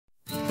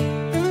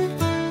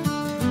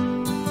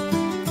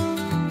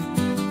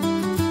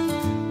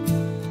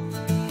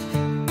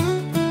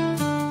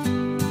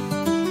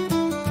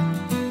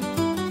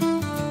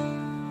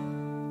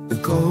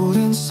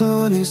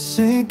sun is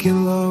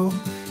sinking low,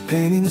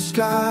 painting the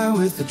sky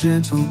with a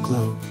gentle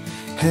glow.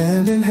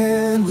 Hand in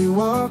hand we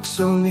walk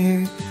so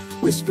near,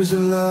 whispers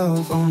of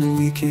love only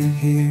we can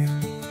hear.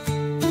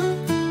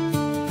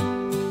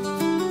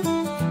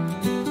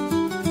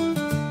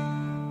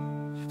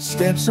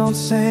 Steps on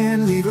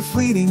sand leave a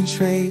fleeting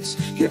trace,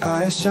 your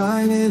eyes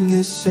shine in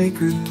this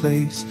sacred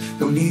place.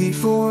 No need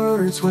for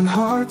words when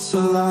hearts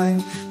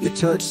align, your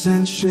touch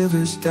sends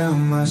shivers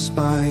down my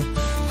spine.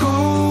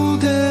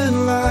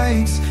 Golden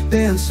lights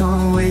dance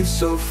on waves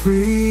so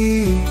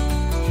free,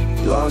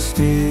 lost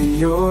in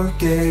your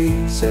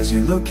gaze as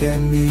you look at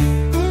me.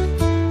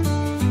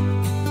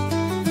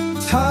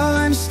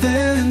 Time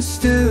stands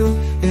still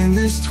in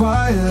this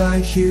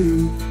twilight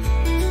hue,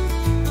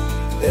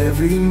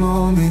 every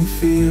moment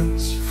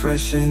feels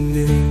fresh and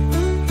new.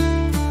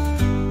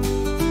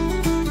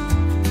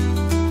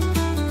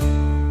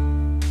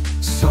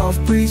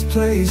 Soft breeze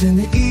plays in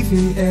the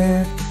evening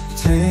air,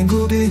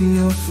 tangled in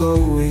your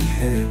flowing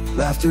hair.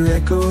 Laughter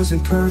echoes in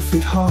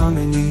perfect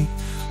harmony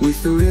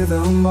with the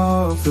rhythm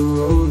of the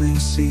rolling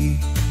sea.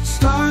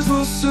 Stars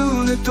will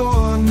soon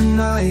adorn the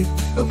night,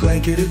 a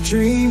blanket of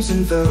dreams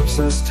envelops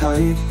us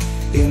tight.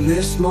 In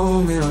this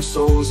moment our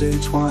souls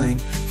entwine,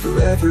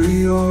 forever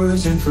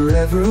yours and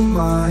forever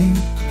mine.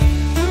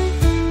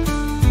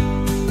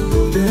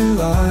 Golden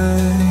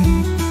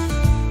light,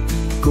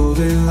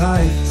 golden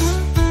lights,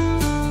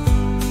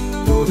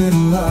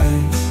 golden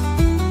lights,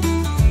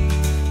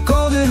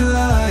 golden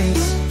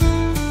lights,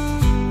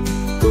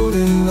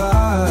 golden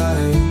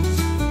lights,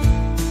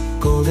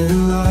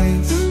 golden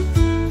lights,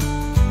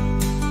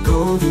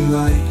 golden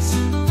lights.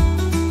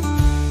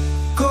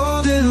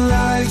 Golden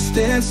lights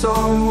dance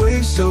on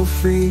waves so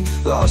free,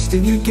 lost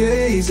in your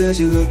gaze as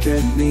you look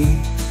at me.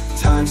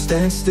 Time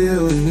stands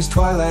still in this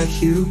twilight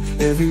hue,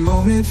 every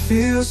moment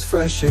feels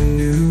fresh and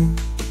new.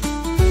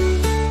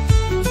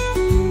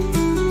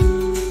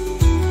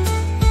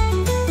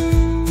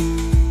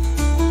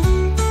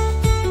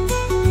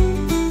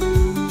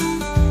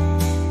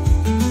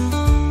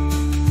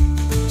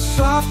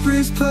 Soft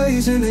breeze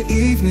plays in the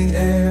evening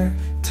air,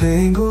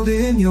 tangled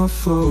in your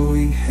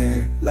flowing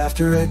hair.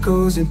 Laughter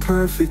echoes in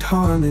perfect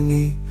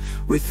harmony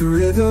with the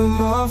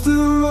rhythm of the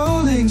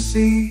rolling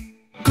sea.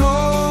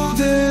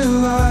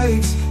 Golden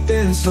lights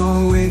dance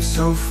on waves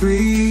so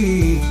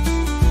free,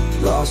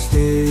 lost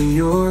in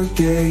your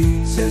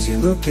gaze as you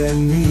look at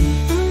me.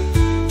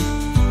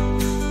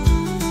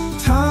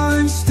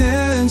 Time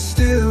stands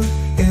still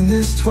in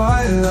this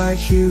twilight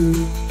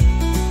hue,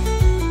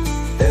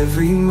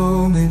 every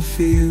moment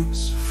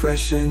feels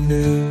fresh and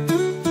new.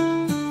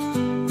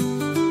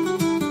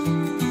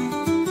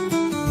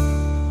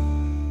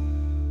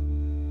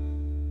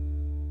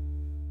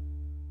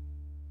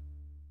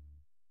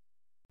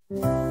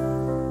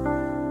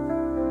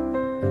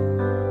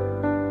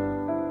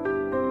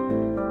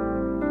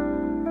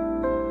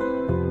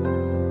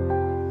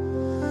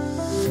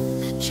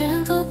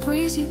 Gentle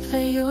breeze, you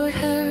play your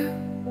hair,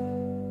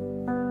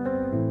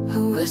 a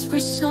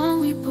whispered song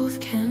we both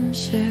can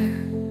share.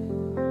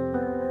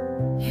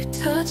 Your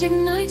touch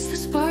ignites the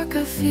spark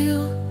I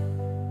feel,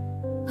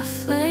 a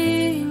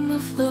flame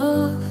of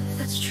love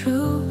that's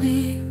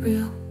truly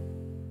real.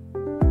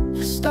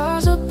 The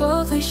stars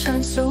above, they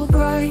shine so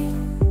bright,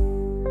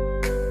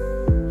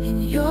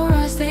 in your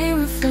eyes they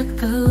reflect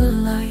the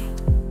light.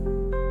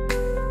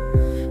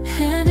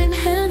 Hand in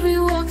hand we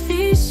walk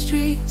these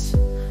streets,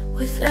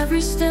 with every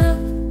step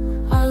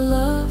our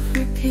love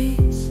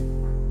repeats.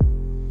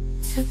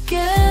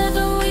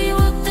 Together we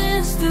will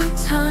dance through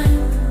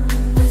time,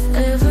 with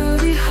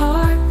every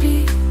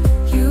heartbeat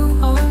you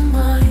are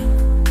mine.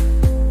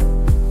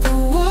 The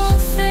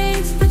world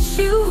fades but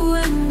you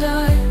and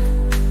I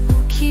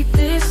will keep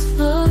this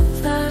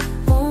love that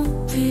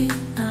won't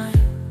deny.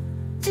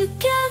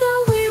 Together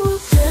we will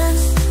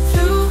dance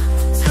through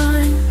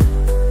time,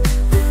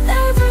 with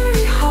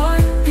every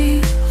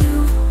heartbeat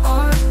you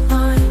are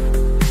mine.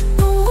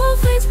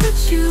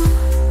 But you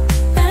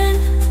and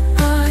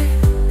I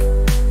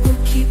will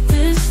keep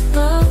this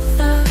love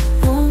that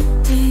won't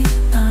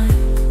deny.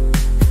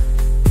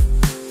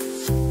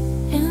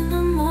 In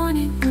the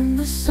morning when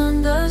the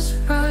sun does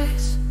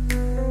rise,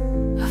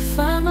 I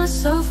find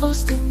myself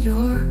lost in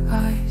your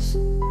eyes.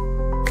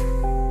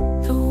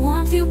 The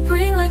warmth you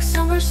bring like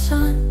summer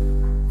sun,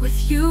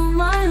 with you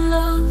my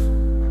love,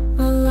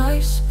 my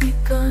life's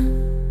begun.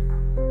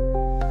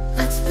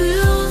 Let's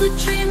build a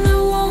dream that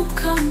won't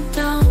come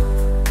down,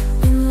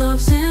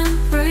 love's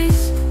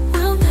embrace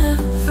will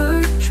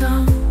never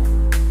drown.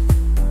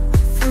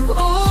 Through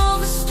all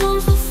the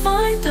storms we'll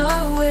find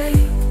our way,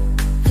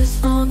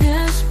 as long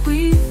as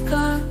we've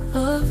got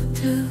love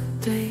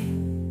today.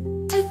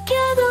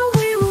 Together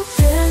we will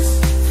dance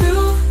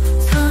through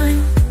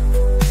time,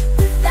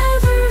 with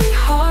every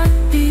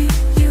heartbeat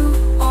you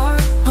are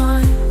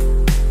mine.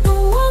 The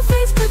world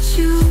fades but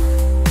you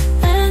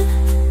and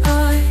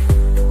I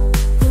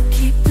will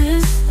keep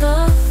this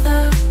love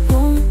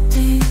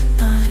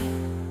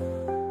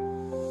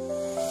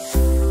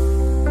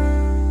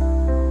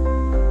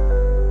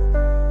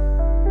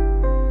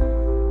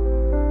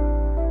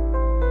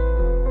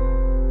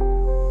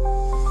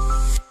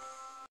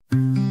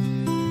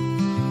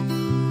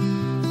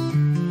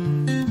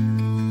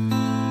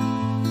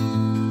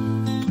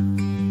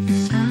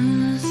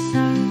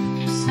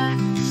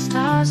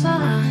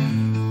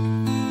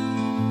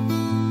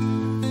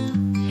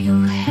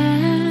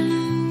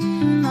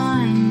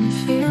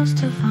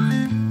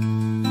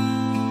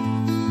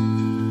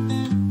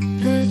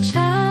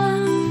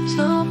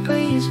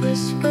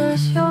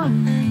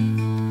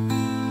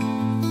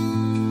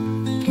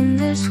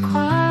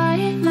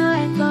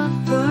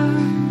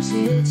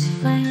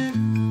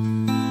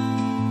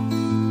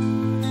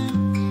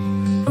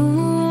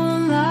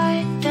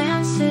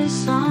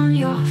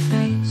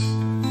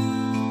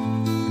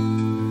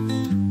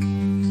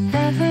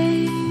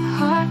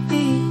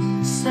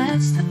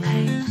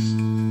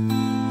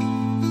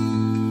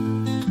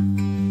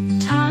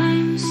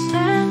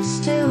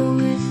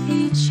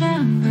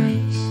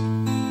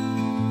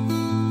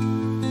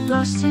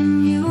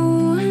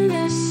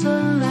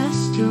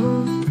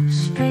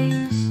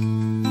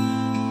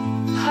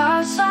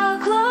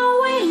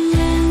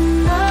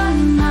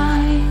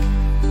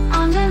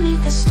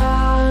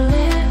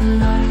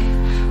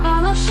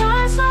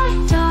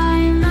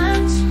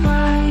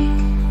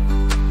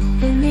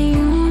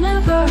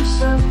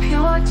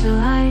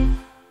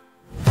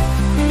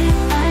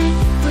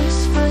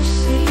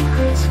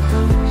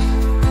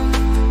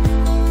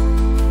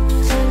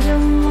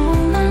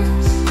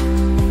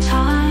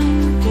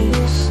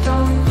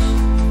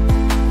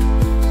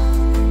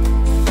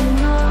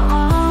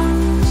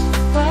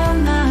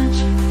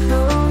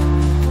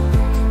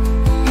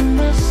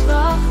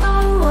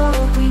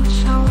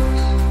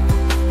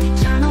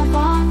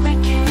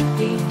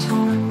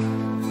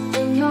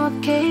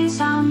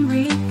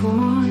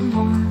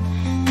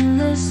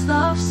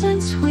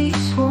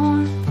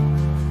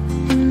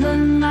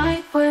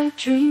where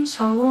dreams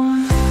are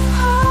worn.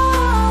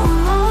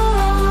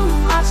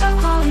 Hearts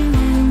are calling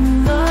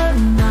in the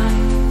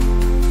night.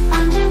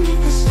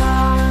 Underneath the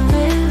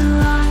starlit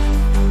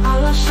light,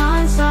 our love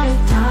shines like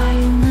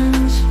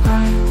diamonds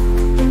bright.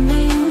 In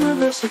the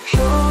universe of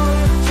pure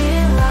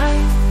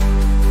delight,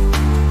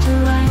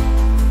 delight.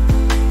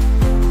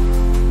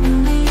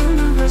 In the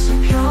universe of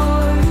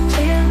pure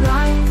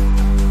delight,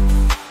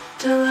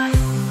 delight.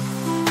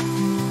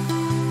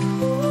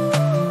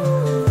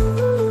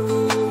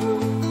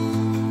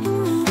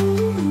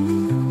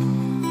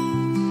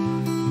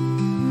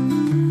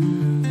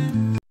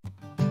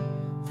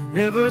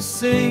 The river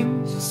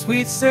sings a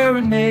sweet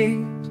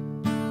serenade.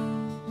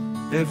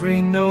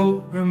 Every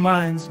note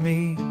reminds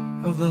me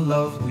of the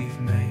love we've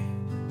made.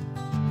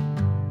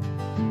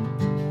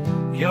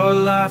 Your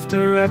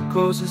laughter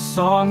echoes a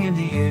song in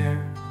the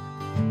air.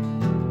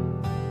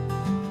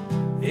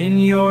 In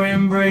your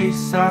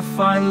embrace I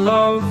find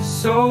love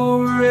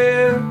so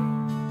rare.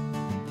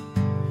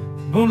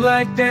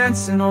 Moonlight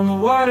dancing on the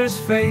water's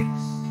face.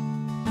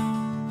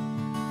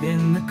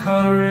 In the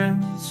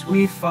currents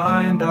we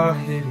find our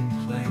hidden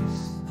place.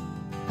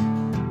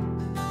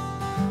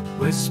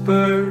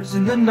 Whispers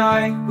in the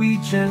night we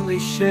gently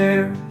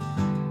share.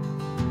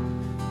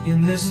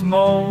 In this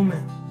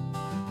moment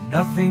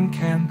nothing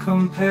can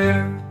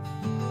compare.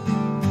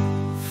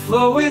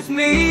 Flow with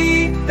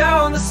me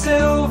down the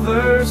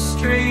silver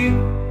stream,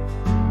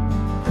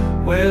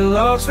 where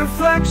love's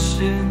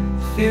reflection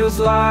feels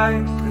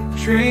like a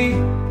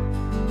dream.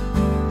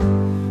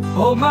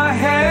 Hold my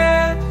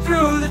hand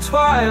through the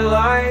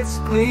twilight's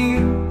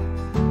gleam.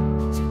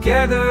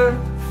 Together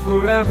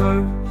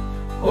forever,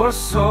 or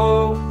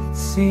so it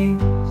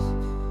seems.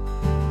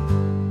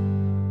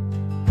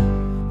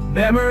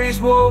 Memories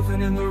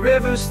woven in the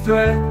river's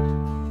thread.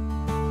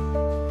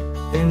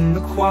 In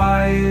the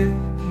quiet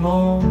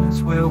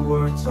moments where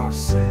words are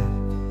said.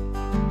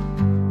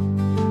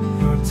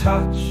 Your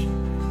touch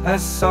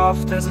as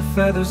soft as a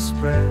feather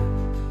spread.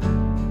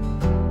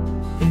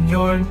 In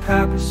your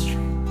tapestry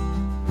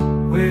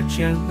we're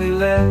gently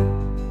led.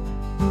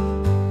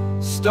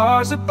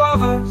 Stars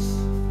above us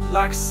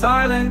like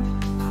silent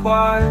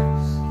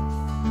choirs,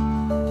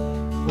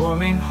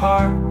 warming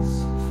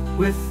hearts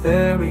with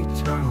their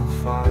eternal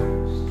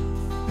fires.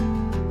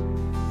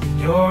 In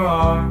your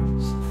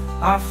arms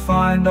I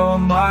find all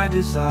my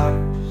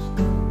desires,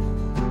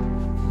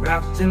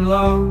 wrapped in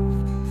love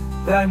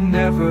that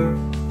never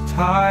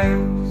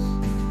tires.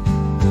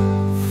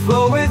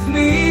 Flow with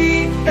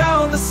me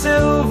down the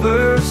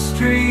silver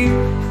stream,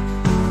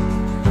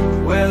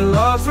 where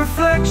love's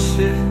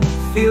reflection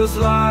feels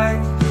like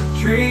a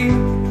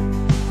dream.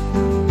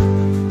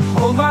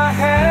 Hold my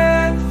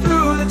hand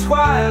through the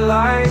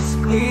twilight's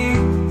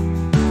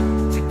gleam.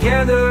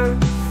 Together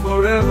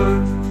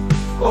forever,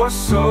 or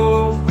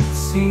so it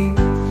seems.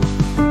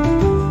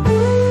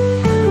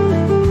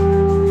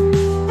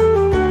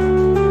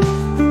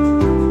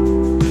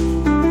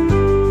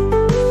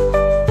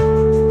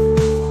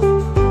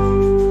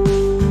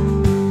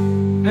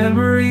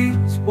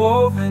 Memories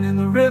woven in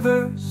the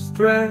river's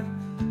thread.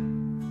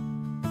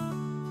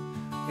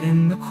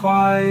 In the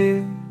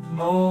quiet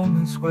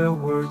moments where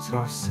words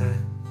are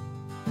said.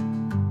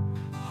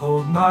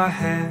 Hold my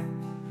hand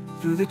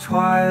through the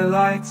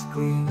twilight's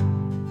gleam.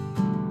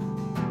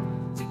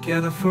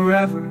 Together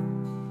forever,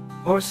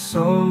 or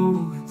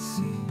so it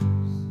seems.